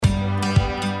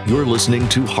You're listening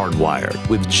to Hardwired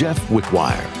with Jeff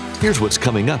Wickwire. Here's what's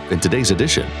coming up in today's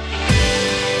edition.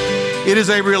 It is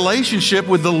a relationship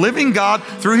with the living God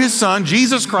through His Son,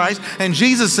 Jesus Christ. And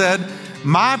Jesus said,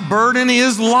 "My burden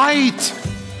is light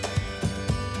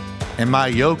and my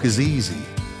yoke is easy."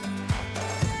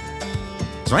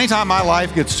 So anytime my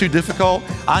life gets too difficult,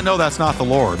 I know that's not the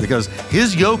Lord, because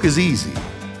His yoke is easy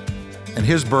and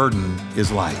His burden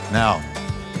is light. Now,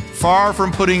 far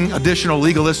from putting additional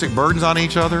legalistic burdens on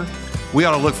each other, we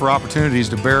ought to look for opportunities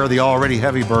to bear the already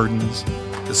heavy burdens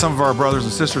that some of our brothers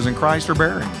and sisters in Christ are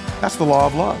bearing. That's the law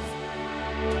of love.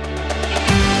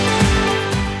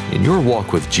 In your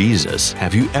walk with Jesus,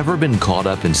 have you ever been caught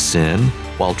up in sin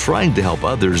while trying to help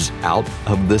others out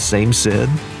of the same sin?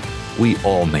 We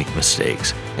all make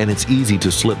mistakes, and it's easy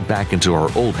to slip back into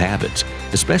our old habits,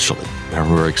 especially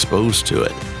when we're exposed to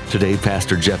it. Today,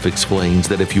 Pastor Jeff explains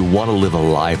that if you want to live a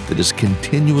life that is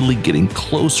continually getting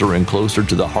closer and closer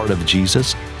to the heart of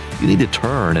Jesus, you need to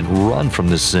turn and run from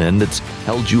the sin that's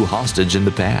held you hostage in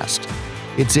the past.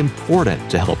 It's important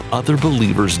to help other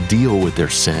believers deal with their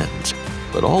sins,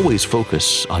 but always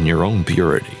focus on your own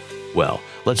purity. Well,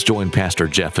 let's join Pastor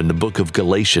Jeff in the book of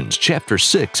Galatians, chapter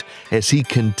 6, as he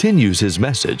continues his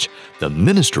message, the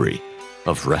ministry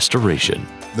of restoration.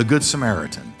 The Good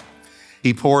Samaritan.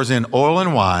 He pours in oil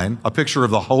and wine, a picture of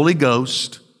the Holy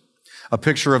Ghost, a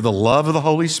picture of the love of the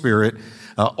Holy Spirit.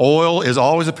 Oil is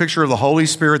always a picture of the Holy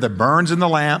Spirit that burns in the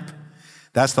lamp.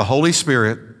 That's the Holy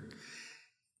Spirit.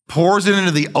 Pours it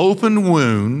into the open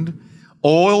wound,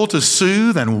 oil to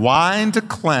soothe and wine to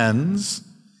cleanse.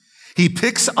 He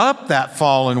picks up that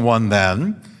fallen one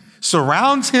then,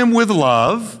 surrounds him with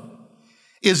love,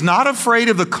 is not afraid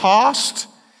of the cost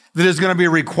that is going to be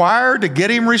required to get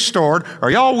him restored. Are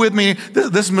y'all with me?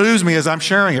 This moves me as I'm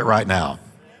sharing it right now.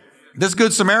 This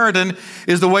Good Samaritan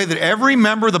is the way that every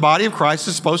member of the body of Christ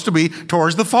is supposed to be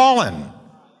towards the fallen.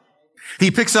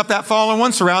 He picks up that fallen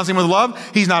one, surrounds him with love.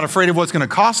 He's not afraid of what's going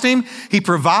to cost him. He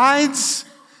provides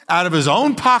out of his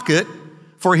own pocket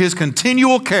for his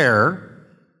continual care.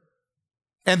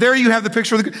 And there you have the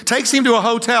picture of takes him to a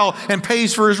hotel and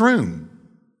pays for his room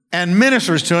and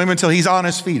ministers to him until he's on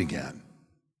his feet again.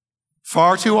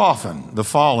 Far too often, the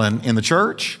fallen in the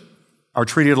church are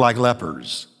treated like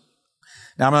lepers.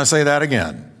 Now, I'm going to say that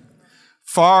again.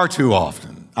 Far too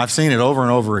often, I've seen it over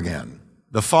and over again.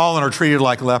 The fallen are treated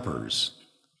like lepers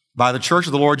by the church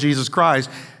of the Lord Jesus Christ,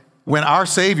 when our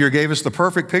Savior gave us the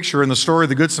perfect picture in the story of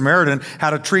the Good Samaritan,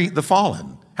 how to treat the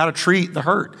fallen, how to treat the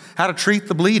hurt, how to treat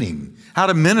the bleeding, how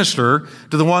to minister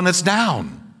to the one that's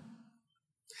down.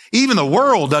 Even the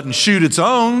world doesn't shoot its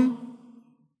own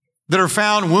that are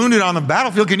found wounded on the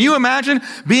battlefield. Can you imagine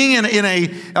being in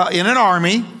an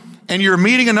army and you're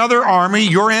meeting another army,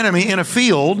 your enemy, in a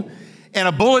field, and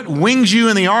a bullet wings you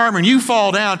in the arm and you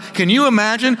fall down? Can you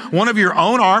imagine one of your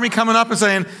own army coming up and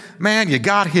saying, "Man, you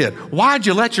got hit. Why'd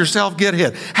you let yourself get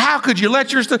hit? How could you let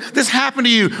this happen to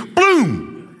you?" Boom!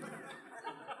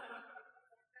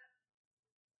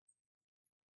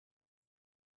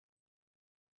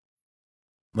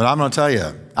 But I'm going to tell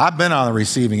you, I've been on the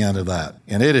receiving end of that,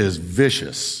 and it is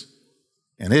vicious,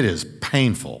 and it is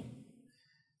painful.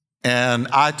 And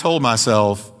I told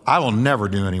myself, I will never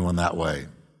do anyone that way.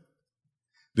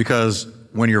 Because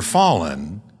when you're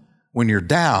fallen, when you're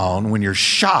down, when you're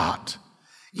shot,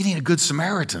 you need a Good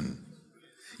Samaritan.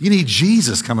 You need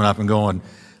Jesus coming up and going,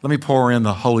 "Let me pour in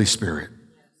the Holy Spirit.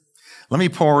 Let me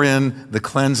pour in the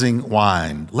cleansing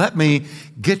wine. Let me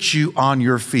get you on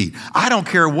your feet. I don't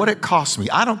care what it costs me.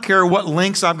 I don't care what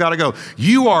lengths I've got to go.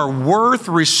 You are worth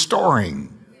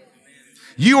restoring.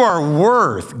 You are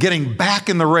worth getting back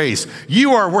in the race.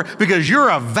 You are worth, because you're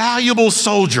a valuable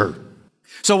soldier.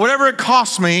 So whatever it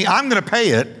costs me, I'm going to pay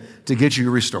it to get you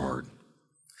restored."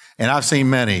 And I've seen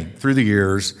many through the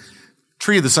years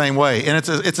treated the same way. And it's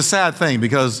a sad thing,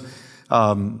 because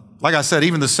like I said,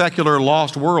 even the secular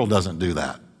lost world doesn't do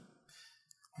that.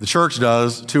 The church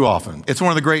does too often. It's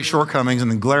one of the great shortcomings and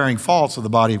the glaring faults of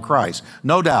the body of Christ.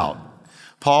 No doubt,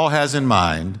 Paul has in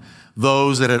mind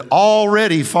those that had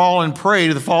already fallen prey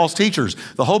to the false teachers.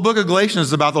 The whole book of Galatians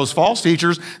is about those false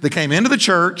teachers that came into the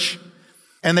church,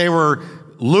 and they were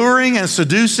luring and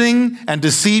seducing and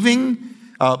deceiving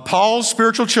Paul's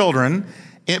spiritual children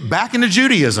back into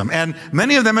Judaism. And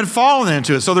many of them had fallen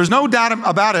into it. So there's no doubt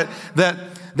about it that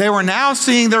they were now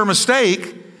seeing their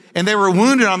mistake, and they were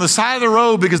wounded on the side of the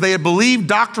road because they had believed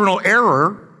doctrinal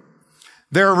error.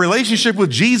 Their relationship with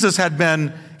Jesus had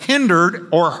been hindered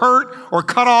or hurt or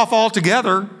cut off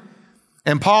altogether.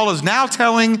 And Paul is now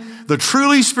telling the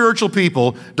truly spiritual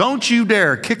people, don't you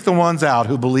dare kick the ones out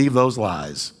who believe those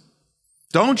lies.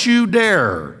 Don't you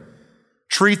dare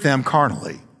treat them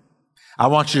carnally. I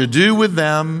want you to do with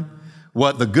them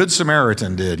what the Good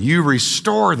Samaritan did. You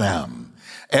restore them.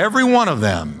 Every one of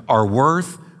them are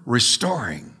worth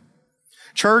restoring.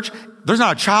 Church, there's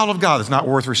not a child of God that's not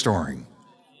worth restoring.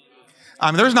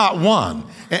 I mean, there's not one.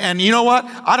 And you know what?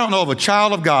 I don't know of a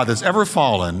child of God that's ever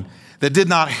fallen that did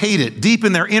not hate it deep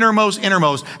in their innermost,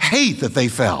 hate that they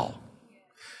fell.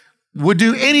 Would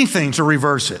do anything to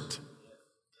reverse it.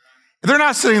 They're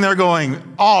not sitting there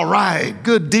going, all right,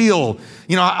 good deal.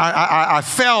 You know, I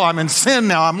fell, I'm in sin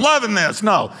now, I'm loving this.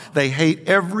 No, they hate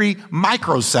every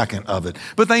microsecond of it.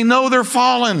 But they know they're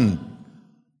fallen.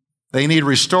 They need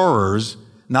restorers,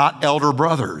 not elder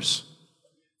brothers.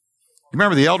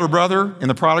 Remember the elder brother in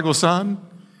the prodigal son?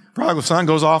 Prodigal son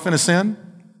goes off into sin.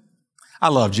 I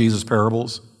love Jesus'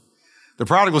 parables. The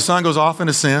prodigal son goes off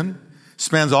into sin,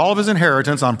 spends all of his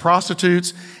inheritance on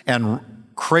prostitutes and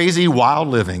crazy, wild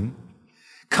living,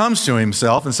 comes to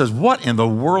himself and says, what in the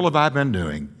world have I been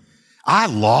doing? I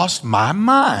lost my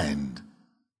mind.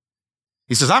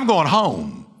 He says, I'm going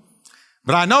home,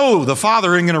 but I know the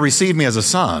father isn't going to receive me as a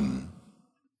son.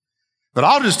 But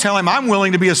I'll just tell him I'm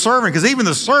willing to be a servant because even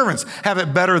the servants have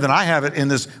it better than I have it in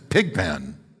this pig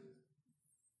pen.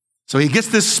 So he gets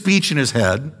this speech in his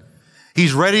head.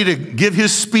 He's ready to give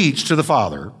his speech to the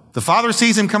father. The father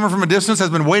sees him coming from a distance, has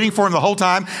been waiting for him the whole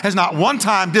time, has not one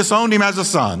time disowned him as a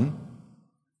son.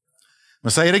 I'm going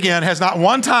to say it again, has not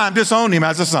one time disowned him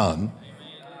as a son.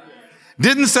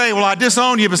 Didn't say, well, I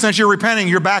disowned you, but since you're repenting,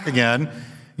 you're back again.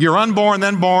 You're unborn,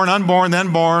 then born, unborn,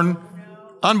 then born,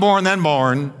 unborn, then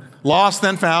born. Lost,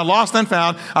 then found, lost, then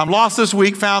found. I'm lost this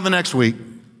week, found the next week.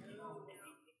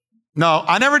 No,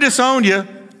 I never disowned you.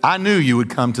 I knew you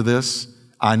would come to this.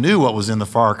 I knew what was in the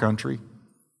far country.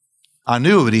 I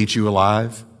knew it would eat you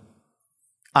alive.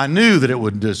 I knew that it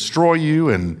would destroy you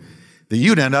and that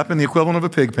you'd end up in the equivalent of a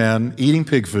pig pen, eating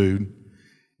pig food,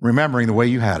 remembering the way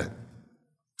you had it.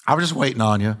 I was just waiting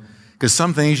on you because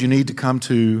some things you need to come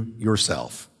to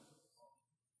yourself.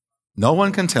 No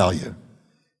one can tell you.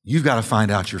 You've got to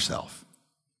find out yourself.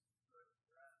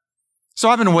 So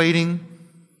I've been waiting,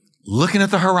 looking at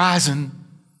the horizon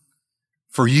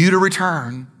for you to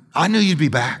return. I knew you'd be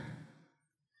back.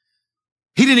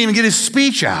 He didn't even get his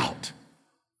speech out.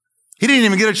 He didn't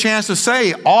even get a chance to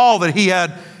say all that he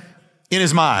had in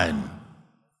his mind.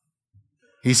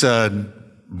 He said,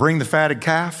 bring the fatted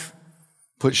calf,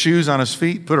 put shoes on his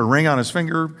feet, put a ring on his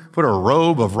finger, put a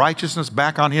robe of righteousness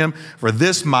back on him. For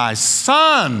this my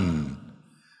son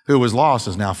who was lost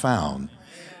is now found.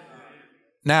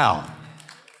 Now,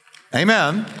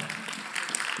 amen.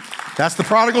 That's the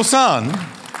prodigal son.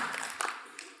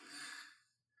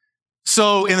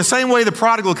 So in the same way the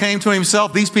prodigal came to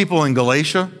himself, these people in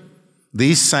Galatia,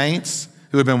 these saints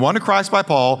who had been won to Christ by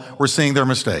Paul, were seeing their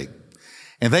mistake.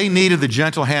 And they needed the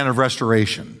gentle hand of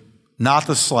restoration, not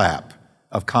the slap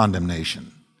of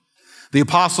condemnation. The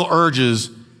apostle urges,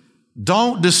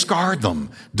 don't discard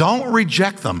them. Don't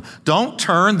reject them. Don't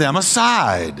turn them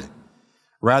aside.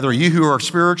 Rather, you who are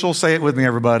spiritual, say it with me,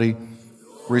 everybody,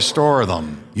 restore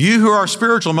them. You who are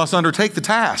spiritual must undertake the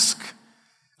task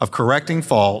of correcting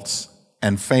faults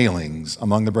and failings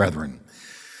among the brethren.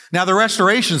 Now, the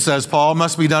restoration, says Paul,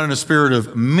 must be done in a spirit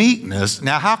of meekness.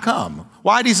 Now, how come?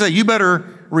 Why did he say you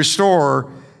better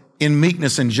restore in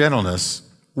meekness and gentleness,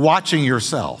 watching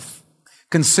yourself,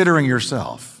 considering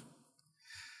yourself?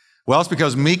 Well, it's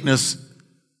because meekness,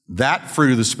 that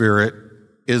fruit of the Spirit,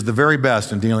 is the very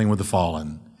best in dealing with the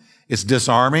fallen. It's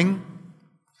disarming.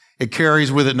 It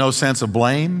carries with it no sense of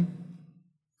blame.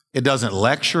 It doesn't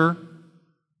lecture.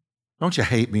 Don't you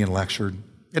hate being lectured?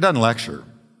 It doesn't lecture.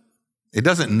 It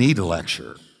doesn't need to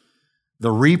lecture.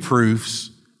 The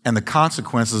reproofs and the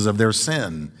consequences of their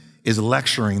sin is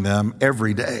lecturing them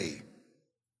every day.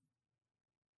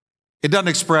 It doesn't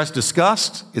express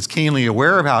disgust. It's keenly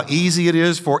aware of how easy it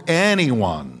is for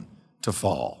anyone to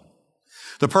fall.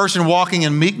 The person walking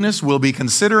in meekness will be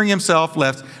considering himself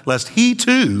lest he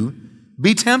too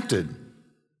be tempted.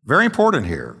 Very important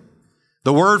here.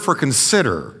 The word for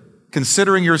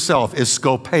considering yourself is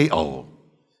skopeo.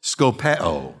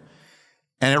 Skopeo.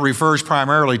 And it refers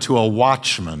primarily to a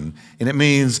watchman, and it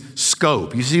means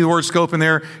scope. You see the word scope in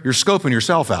there? You're scoping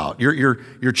yourself out.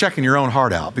 You're checking your own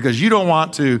heart out because you don't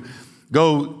want to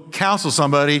go counsel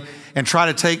somebody and try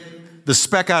to take the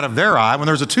speck out of their eye when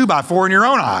there's a 2x4 in your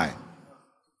own eye.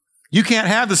 You can't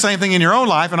have the same thing in your own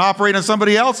life and operate on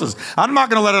somebody else's. I'm not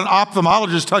going to let an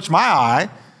ophthalmologist touch my eye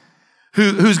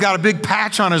who's got a big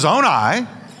patch on his own eye.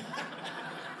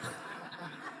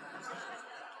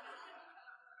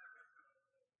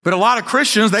 But a lot of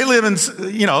Christians, they live in,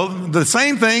 the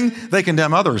same thing they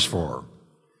condemn others for.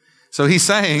 So he's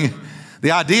saying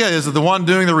The idea is that the one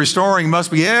doing the restoring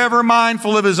must be ever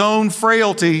mindful of his own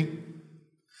frailty,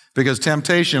 because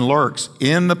temptation lurks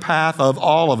in the path of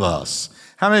all of us.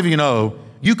 How many of you know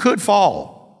you could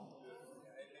fall?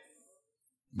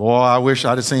 Boy, I wish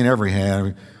I'd have seen every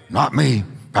hand. Not me,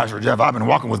 Pastor Jeff. I've been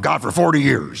walking with God for 40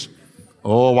 years.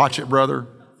 Oh, watch it, brother.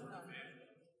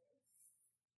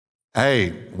 Hey,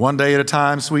 one day at a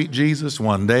time, sweet Jesus,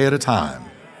 one day at a time.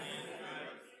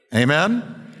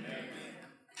 Amen?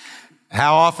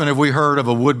 How often have we heard of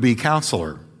a would-be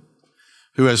counselor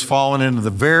who has fallen into the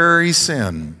very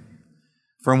sin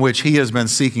from which he has been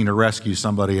seeking to rescue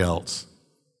somebody else?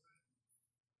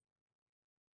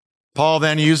 Paul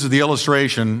then uses the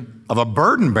illustration of a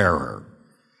burden bearer.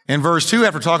 In verse 2,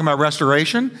 after talking about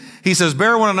restoration, he says,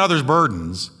 bear one another's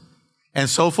burdens and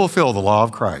so fulfill the law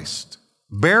of Christ.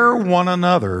 Bear one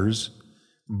another's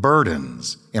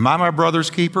burdens. Am I my brother's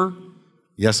keeper?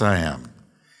 Yes, I am.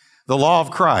 The law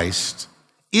of Christ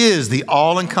is the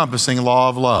all-encompassing law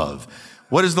of love.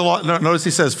 What is the law? Notice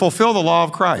he says, fulfill the law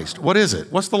of Christ. What is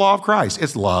it? What's the law of Christ?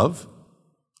 It's love.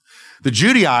 The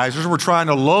Judaizers were trying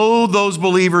to load those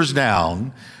believers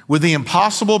down with the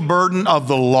impossible burden of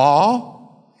the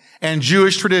law and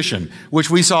Jewish tradition, which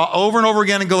we saw over and over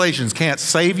again in Galatians. Can't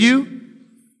save you.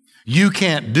 You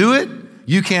can't do it.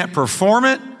 You can't perform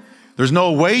it. There's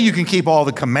no way you can keep all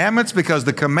the commandments because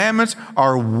the commandments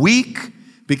are weak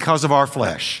because of our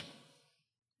flesh.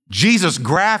 Jesus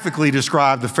graphically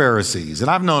described the Pharisees,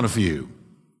 and I've known a few.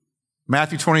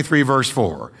 Matthew 23, verse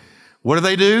 4. What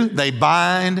do? They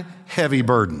bind heavy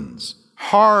burdens,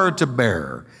 hard to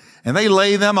bear, and they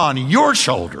lay them on your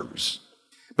shoulders.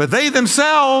 But they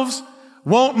themselves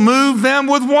won't move them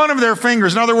with one of their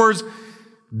fingers. In other words,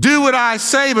 do what I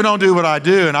say, but don't do what I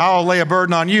do. And I'll lay a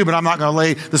burden on you, but I'm not going to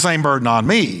lay the same burden on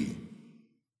me.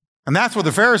 And that's what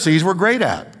the Pharisees were great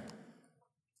at.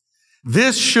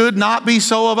 This should not be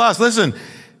so of us. Listen,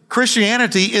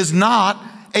 Christianity is not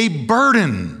a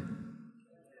burden.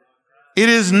 It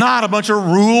is not a bunch of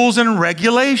rules and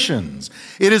regulations.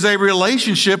 It is a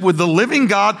relationship with the living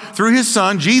God through his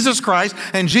Son, Jesus Christ.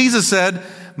 And Jesus said,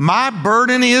 my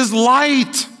burden is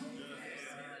light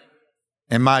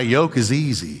and my yoke is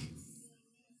easy.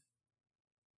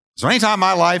 So anytime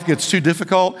my life gets too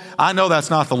difficult, I know that's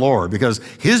not the Lord, because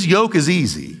his yoke is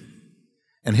easy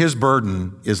and his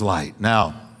burden is light.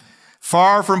 Now,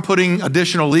 far from putting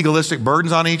additional legalistic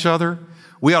burdens on each other,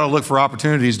 we ought to look for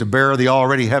opportunities to bear the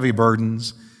already heavy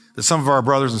burdens that some of our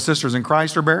brothers and sisters in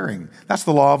Christ are bearing. That's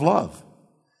the law of love.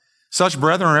 Such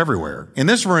brethren are everywhere. In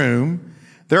this room,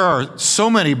 there are so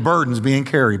many burdens being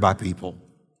carried by people.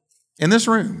 In this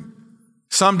room,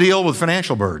 some deal with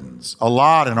financial burdens. A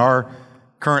lot in our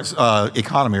current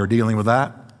economy are dealing with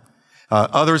that.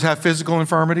 Others have physical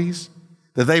infirmities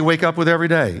that they wake up with every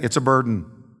day. It's a burden,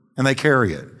 and they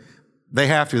carry it. They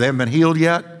have to. They haven't been healed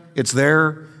yet. It's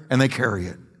there, and they carry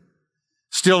it.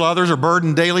 Still others are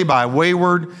burdened daily by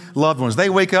wayward loved ones. They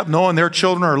wake up knowing their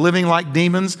children are living like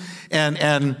demons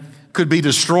and could be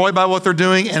destroyed by what they're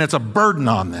doing, and it's a burden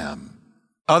on them.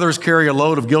 Others carry a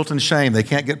load of guilt and shame. They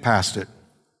can't get past it.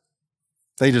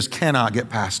 They just cannot get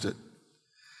past it.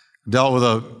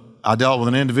 I dealt with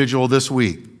an individual this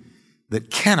week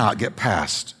that cannot get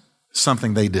past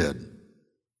something they did.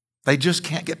 They just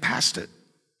can't get past it.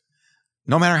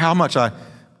 No matter how much I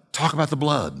talk about the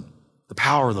blood, the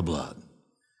power of the blood,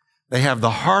 they have the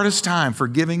hardest time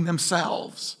forgiving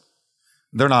themselves.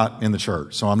 They're not in the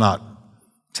church, so I'm not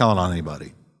telling on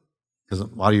anybody, because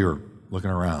a lot of you are looking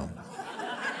around.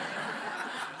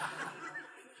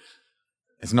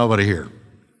 It's nobody here.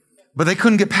 But they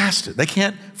couldn't get past it. They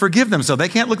can't forgive themselves. They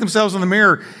can't look themselves in the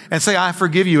mirror and say, I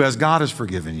forgive you as God has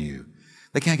forgiven you.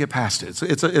 They can't get past it.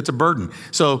 It's a burden.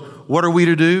 So what are we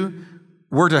to do?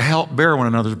 We're to help bear one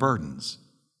another's burdens.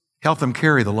 Help them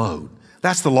carry the load.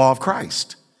 That's the law of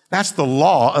Christ. That's the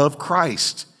law of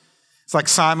Christ. It's like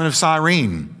Simon of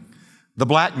Cyrene, the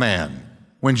black man.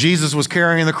 When Jesus was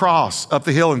carrying the cross up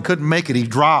the hill and couldn't make it, he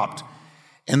dropped.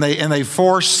 And they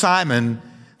forced Simon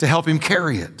to help him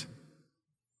carry it.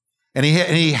 And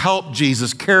he helped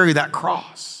Jesus carry that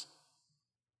cross.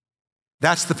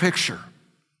 That's the picture.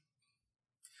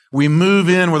 We move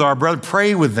in with our brother,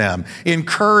 pray with them,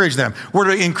 encourage them.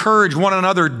 We're to encourage one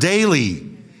another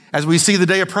daily as we see the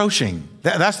day approaching.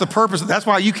 That's the purpose. That's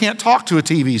why you can't talk to a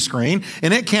TV screen,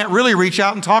 and it can't really reach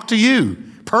out and talk to you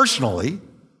personally.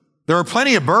 There are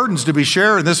plenty of burdens to be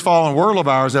shared in this fallen world of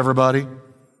ours, everybody.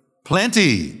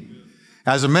 Plenty.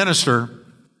 As a minister,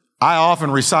 I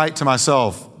often recite to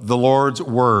myself the Lord's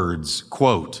words,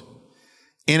 quote,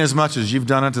 inasmuch as you've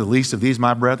done unto the least of these,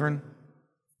 my brethren,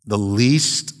 the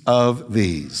least of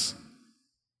these,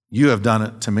 you have done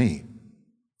it to me.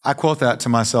 I quote that to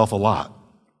myself a lot.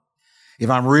 If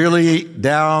I'm really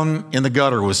down in the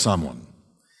gutter with someone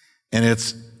and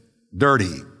it's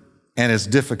dirty and it's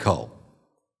difficult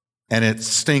and it's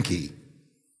stinky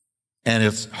and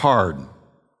it's hard,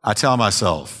 I tell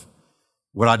myself,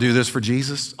 would I do this for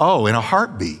Jesus? Oh, in a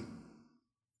heartbeat.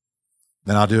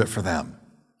 Then I'll do it for them.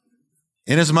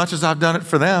 Inasmuch as I've done it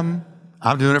for them,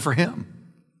 I'm doing it for him.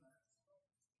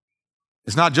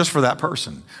 It's not just for that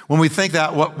person. When we think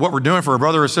that what we're doing for a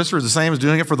brother or sister is the same as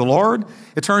doing it for the Lord,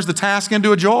 it turns the task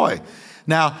into a joy.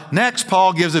 Now, next,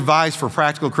 Paul gives advice for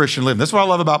practical Christian living. This is what I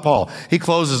love about Paul. He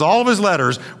closes all of his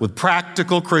letters with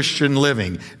practical Christian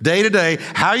living. Day to day,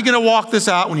 how are you going to walk this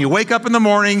out when you wake up in the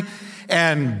morning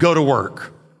and go to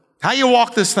work? How you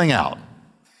walk this thing out?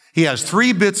 He has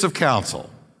 3 bits of counsel.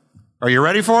 Are you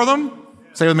ready for them?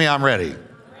 Say with me, I'm ready.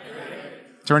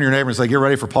 Turn to your neighbor and say, get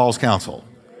ready for Paul's counsel.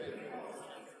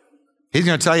 He's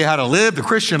going to tell you how to live the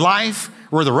Christian life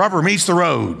where the rubber meets the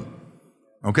road.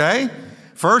 Okay?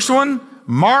 First one,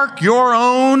 mark your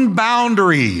own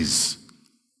boundaries.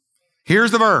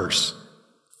 Here's the verse.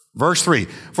 Verse 3.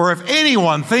 For if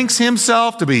anyone thinks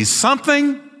himself to be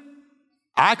something,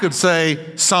 I could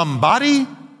say somebody,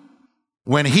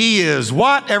 when he is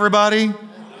what, everybody?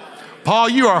 Paul,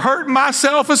 you are hurting my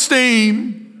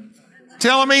self-esteem,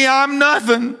 telling me I'm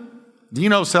nothing. Do you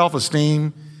know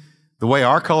self-esteem, the way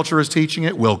our culture is teaching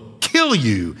it, will kill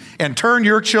you and turn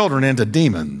your children into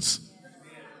demons?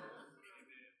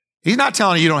 He's not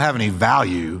telling you don't have any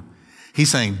value.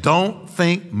 He's saying don't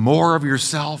think more of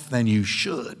yourself than you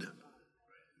should.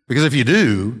 Because if you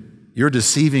do, you're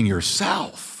deceiving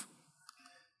yourself.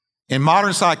 In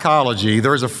modern psychology,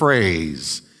 there's a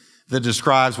phrase that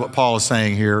describes what Paul is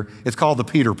saying here. It's called the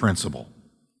Peter Principle.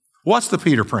 What's the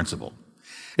Peter Principle?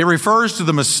 It refers to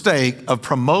the mistake of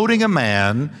promoting a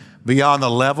man beyond the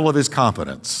level of his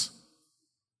competence.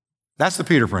 That's the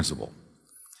Peter Principle.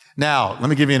 Now, let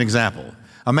me give you an example.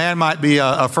 A man might be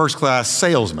a first-class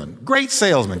salesman, great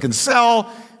salesman, can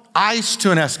sell ice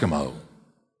to an Eskimo,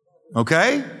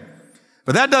 okay?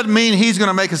 But that doesn't mean he's going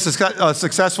to make a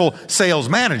successful sales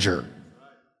manager.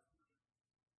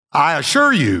 I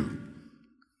assure you.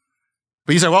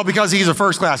 But you say, well, because he's a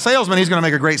first-class salesman, he's going to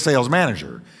make a great sales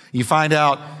manager. You find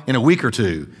out in a week or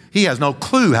two, he has no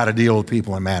clue how to deal with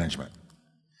people in management.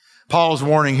 Paul is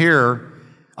warning here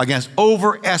against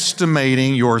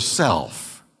overestimating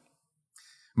yourself.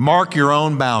 Mark your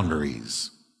own boundaries.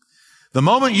 The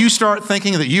moment you start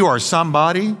thinking that you are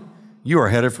somebody, you are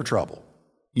headed for trouble.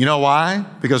 You know why?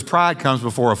 Because pride comes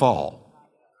before a fall.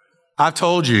 I've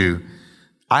told you,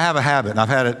 I have a habit, and I've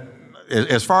had it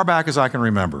as far back as I can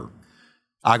remember.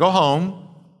 I go home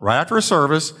right after a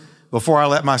service before I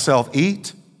let myself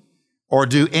eat or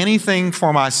do anything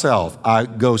for myself. I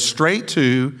go straight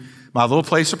to my little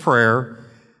place of prayer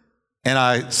and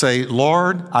I say,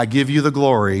 Lord, I give you the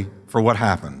glory for what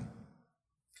happened.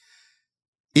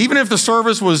 Even if the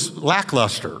service was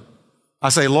lackluster, I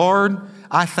say, Lord,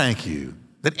 I thank you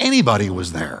that anybody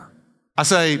was there. I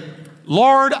say,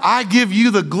 Lord, I give you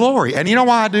the glory. And you know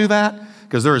why I do that?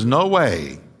 Because there is no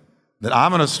way that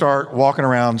I'm going to start walking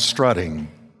around strutting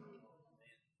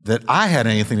that I had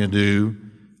anything to do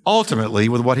ultimately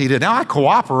with what he did. Now I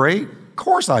cooperate, of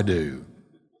course I do.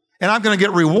 And I'm going to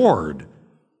get reward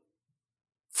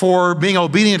for being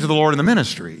obedient to the Lord in the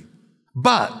ministry.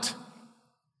 But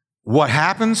what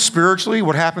happens spiritually,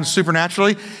 what happens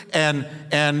supernaturally, and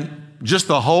just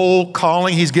the whole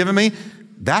calling he's given me,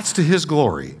 that's to his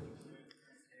glory.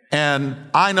 And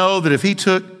I know that if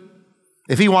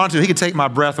he wanted to, he could take my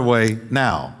breath away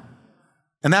now.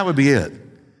 And that would be it.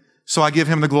 So I give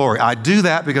him the glory. I do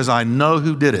that because I know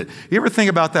who did it. You ever think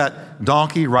about that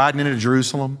donkey riding into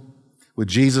Jerusalem with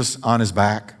Jesus on his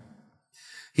back?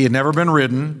 He had never been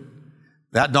ridden.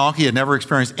 That donkey had never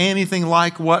experienced anything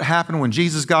like what happened when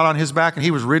Jesus got on his back and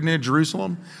he was ridden into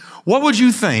Jerusalem. What would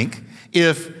you think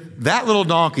if that little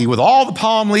donkey with all the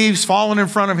palm leaves falling in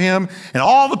front of him and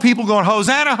all the people going,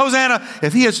 Hosanna, Hosanna,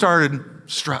 if he had started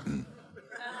strutting?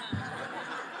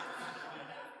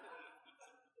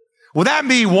 Would that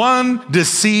be one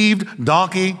deceived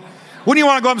donkey? Wouldn't you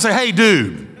want to go up and say, hey,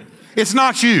 dude, it's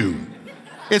not you.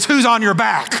 It's who's on your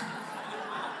back.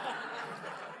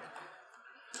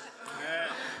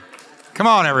 Come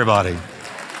on, everybody.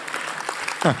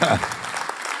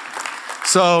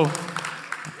 So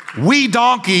we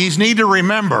donkeys need to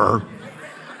remember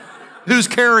who's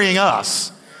carrying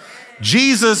us.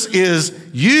 Jesus is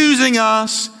using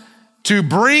us to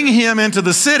bring him into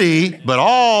the city, but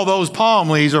all those palm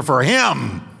leaves are for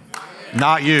him,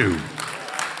 not you.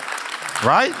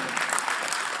 Right?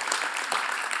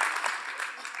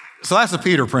 So that's the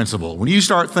Peter principle. When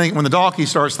the donkey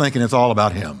starts thinking it's all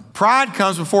about him. Pride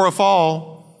comes before a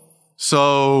fall,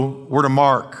 so we're to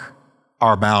mark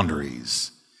our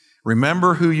boundaries.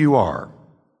 Remember who you are.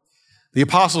 The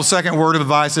apostle's second word of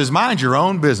advice is mind your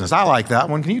own business. I like that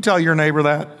one. Can you tell your neighbor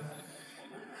that?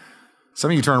 Some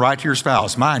of you turn right to your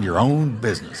spouse. Mind your own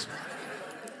business.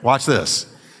 Watch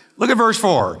this. Look at verse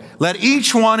 4. Let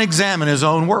each one examine his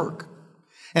own work,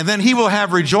 and then he will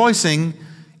have rejoicing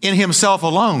in himself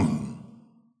alone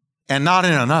and not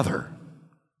in another.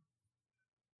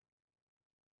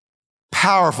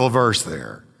 Powerful verse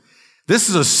there. This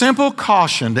is a simple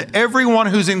caution to everyone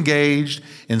who's engaged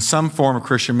in some form of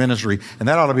Christian ministry, and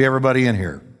that ought to be everybody in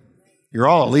here. You're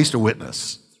all at least a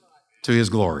witness to his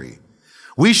glory.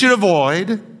 We should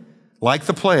avoid, like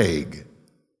the plague,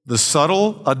 the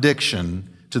subtle addiction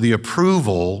to the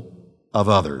approval of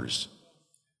others.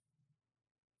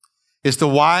 It's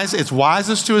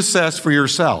wisest to assess for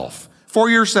yourself. For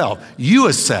yourself, you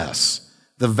assess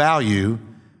the value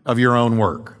of your own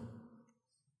work.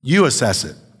 You assess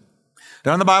it.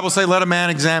 Doesn't the Bible say, let a man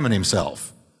examine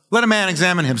himself? Let a man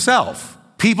examine himself.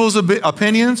 People's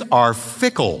opinions are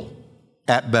fickle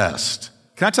at best.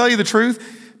 Can I tell you the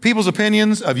truth? People's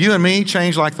opinions of you and me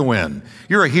change like the wind.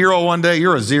 You're a hero one day,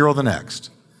 you're a zero the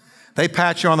next. They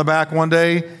pat you on the back one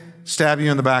day, stab you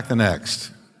in the back the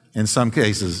next. In some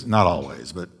cases, not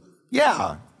always, but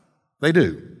yeah, they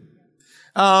do.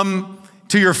 To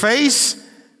your face,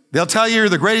 they'll tell you you're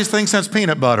the greatest thing since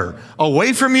peanut butter.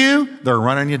 Away from you, they're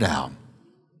running you down.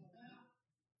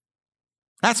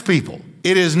 That's people.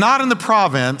 It is not in the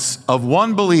province of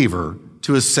one believer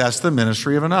to assess the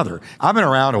ministry of another. I've been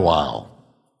around a while.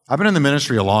 I've been in the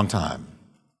ministry a long time.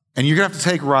 And you're going to have to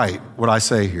take right what I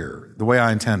say here, the way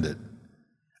I intend it.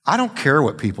 I don't care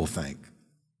what people think.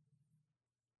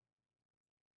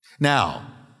 Now,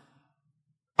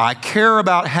 I care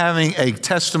about having a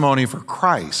testimony for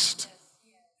Christ.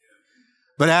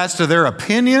 But as to their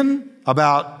opinion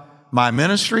about my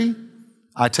ministry,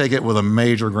 I take it with a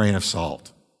major grain of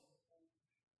salt.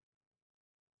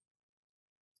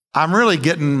 I'm really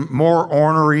getting more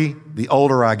ornery the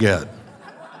older I get.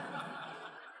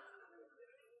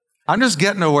 I'm just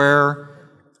getting to where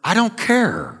I don't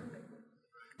care,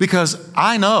 because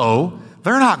I know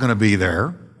they're not going to be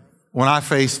there when I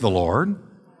face the Lord,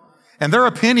 and their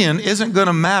opinion isn't going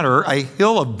to matter a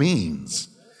hill of beans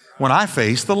when I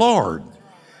face the Lord.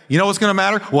 You know what's going to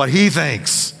matter? What he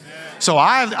thinks. So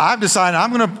I've decided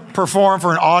I'm going to perform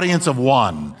for an audience of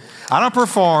one. I don't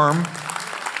perform.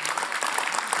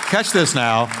 Catch this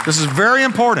now. This is very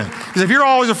important, because if you're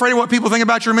always afraid of what people think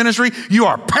about your ministry, you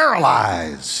are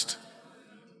paralyzed.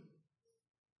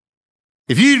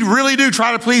 If you really do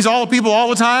try to please all the people all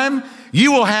the time,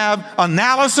 you will have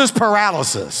analysis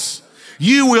paralysis.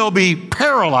 You will be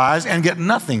paralyzed and get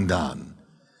nothing done.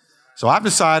 So I've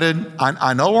decided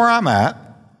I know where I'm at.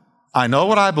 I know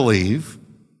what I believe.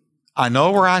 I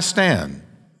know where I stand.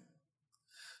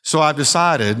 So I've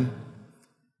decided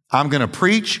I'm going to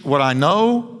preach what I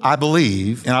know I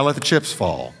believe, and I let the chips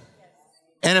fall.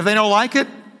 And if they don't like it,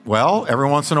 well, every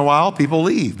once in a while, people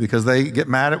leave because they get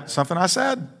mad at something I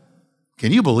said.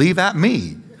 Can you believe that?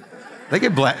 Me. They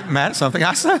get mad at something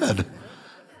I said.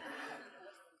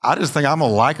 I just think I'm a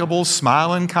likable,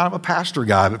 smiling kind of a pastor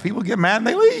guy, but people get mad and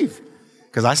they leave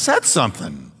because I said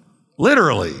something,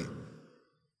 literally.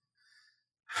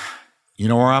 You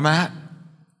know where I'm at?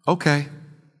 Okay.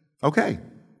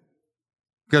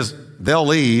 Because they'll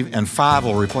leave and 5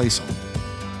 will replace them.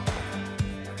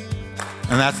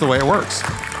 And that's the way it works.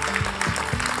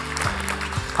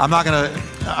 I'm not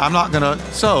gonna,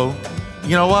 so,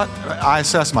 you know what? I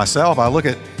assess myself. I look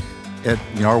at,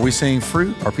 are we seeing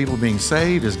fruit? Are people being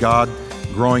saved? Is God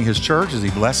growing his church? Is he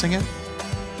blessing it?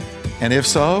 And if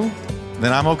so,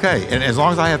 then I'm okay. And as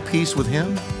long as I have peace with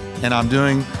him and I'm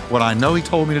doing what I know he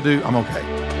told me to do, I'm okay.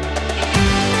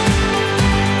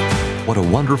 What a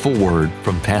wonderful word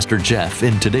from Pastor Jeff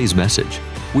in today's message.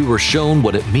 We were shown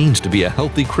what it means to be a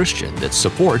healthy Christian that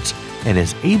supports and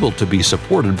is able to be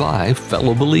supported by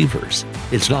fellow believers.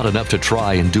 It's not enough to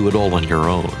try and do it all on your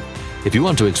own. If you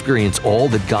want to experience all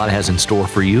that God has in store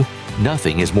for you,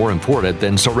 nothing is more important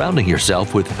than surrounding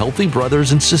yourself with healthy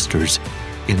brothers and sisters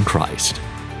in Christ.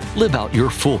 Live out your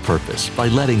full purpose by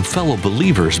letting fellow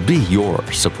believers be your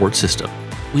support system.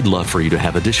 We'd love for you to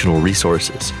have additional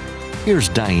resources. Here's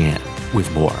Diane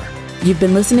with more. You've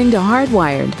been listening to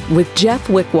Hardwired with Jeff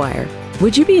Wickwire.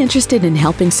 Would you be interested in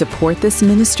helping support this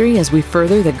ministry as we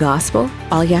further the gospel?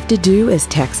 All you have to do is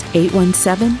text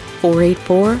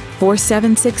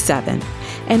 817-484-4767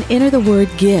 and enter the word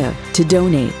GIVE to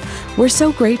donate. We're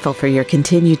so grateful for your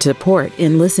continued support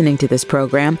in listening to this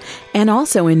program and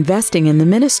also investing in the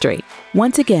ministry.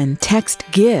 Once again, text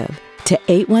GIVE to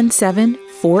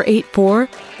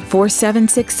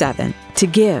 817-484-4767 to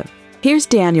give. Here's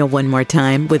Daniel one more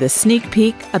time with a sneak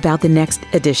peek about the next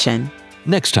edition.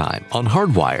 Next time on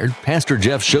Hardwired, Pastor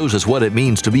Jeff shows us what it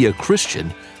means to be a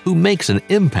Christian who makes an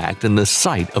impact in the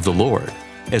sight of the Lord.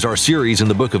 As our series in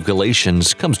the book of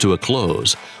Galatians comes to a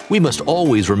close, we must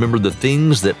always remember the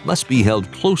things that must be held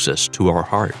closest to our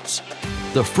hearts.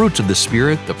 The fruits of the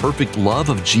Spirit, the perfect love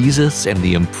of Jesus, and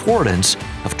the importance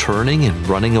of turning and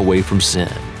running away from sin.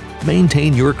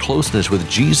 Maintain your closeness with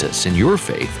Jesus in your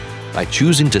faith by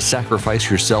choosing to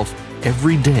sacrifice yourself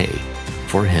every day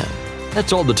for Him.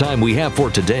 That's all the time we have for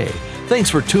today. Thanks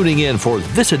for tuning in for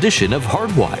this edition of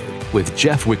Hardwired with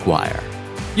Jeff Wickwire.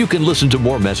 You can listen to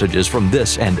more messages from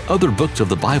this and other books of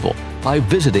the Bible by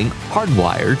visiting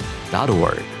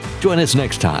hardwired.org. Join us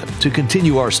next time to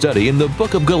continue our study in the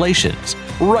book of Galatians,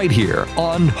 right here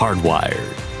on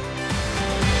Hardwired.